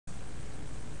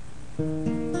I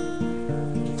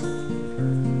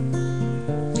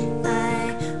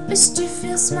wish to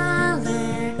feel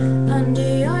smaller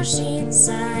under your sheets.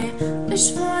 I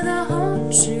wish for the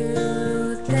whole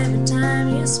truth every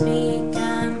time you speak.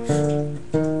 I'm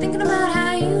thinking about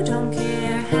how you don't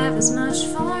care half as much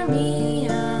for me,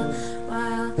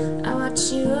 while I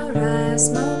watch you arrive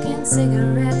smoking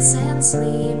cigarettes and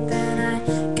sleep. And I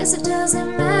guess it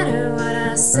doesn't matter what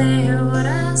I say or what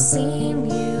I seem.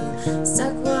 You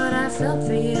stuck what I felt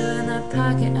for you in the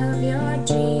pocket of your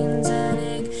jeans, and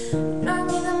ignore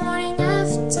me the morning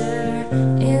after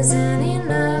isn't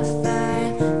enough.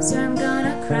 I swear I'm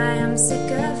gonna cry. I'm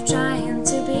sick of trying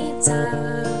to be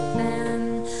tough,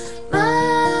 and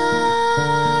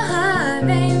my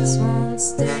veins won't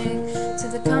stick to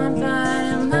the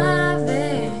confine of my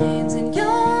veins, and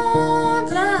your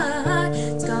blood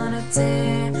is gonna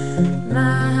tear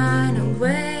mine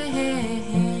away.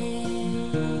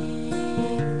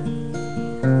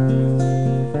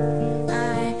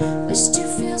 I wish to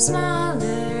feel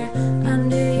smaller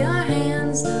under your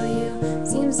hands, though you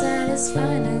seem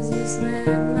satisfied as you slip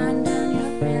mine down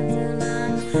your pants. And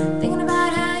I'm thinking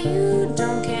about how you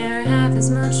don't care half as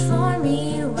much for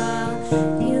me, while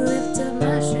you lift up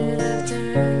my shirt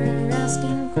after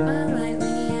asking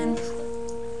politely. And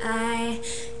I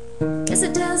guess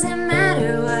it doesn't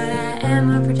matter what I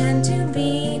am or pretend to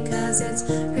be, 'cause it's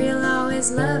real,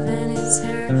 always love, and it's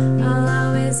her I'll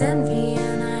always envy.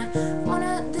 And I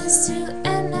wanted this to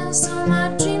end now so my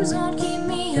dreams won't keep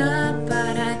me up,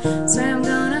 but I swear I'm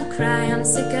gonna cry. I'm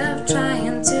sick of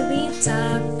trying to be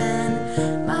tough, and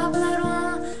my blood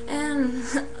won't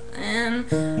and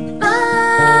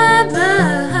my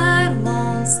blood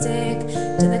won't stick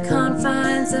to the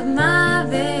confines of my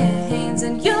veins,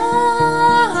 and your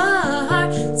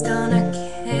heart is gonna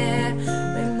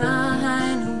carry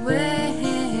mine away.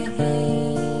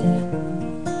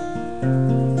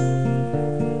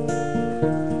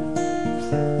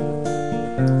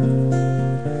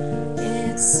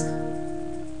 It's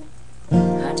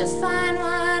hard to find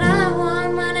what I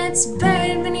want when it's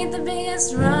buried beneath the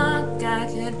biggest rock. I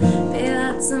could pay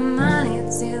lots of money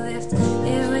to lift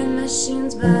it with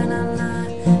machines, but I'm not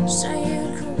sure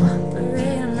you'd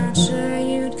cooperate. I'm not sure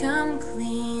you'd come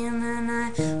clean. And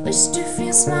I wish to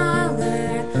feel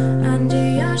smaller under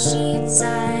your sheets.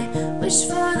 I wish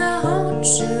for the whole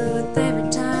truth every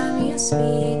time you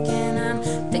speak. And I'm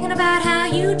thinking about how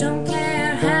you don't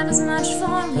care half as much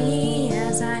for me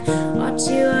as I watch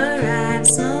you arrive,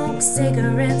 smoke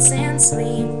cigarettes and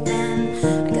sleep. And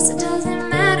I guess it doesn't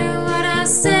matter what I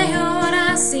say or what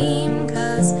I seem,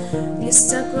 'cause you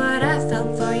stuck what I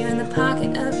felt for you in the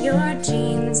pocket of your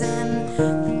jeans. And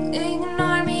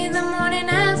ignore me the morning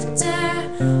after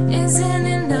isn't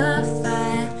enough.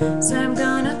 I swear I'm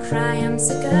gonna cry. I'm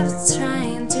sick of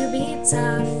trying to be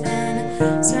tough, and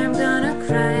swear I'm gonna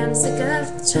cry. I'm sick of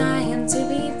trying to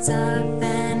be tough,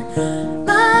 and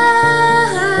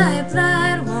my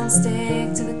blood won't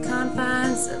stick to the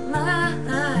confines of my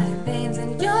veins,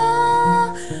 and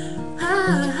your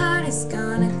heart is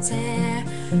gonna tear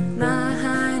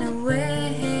mine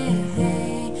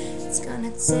away. It's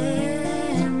gonna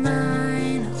tear mine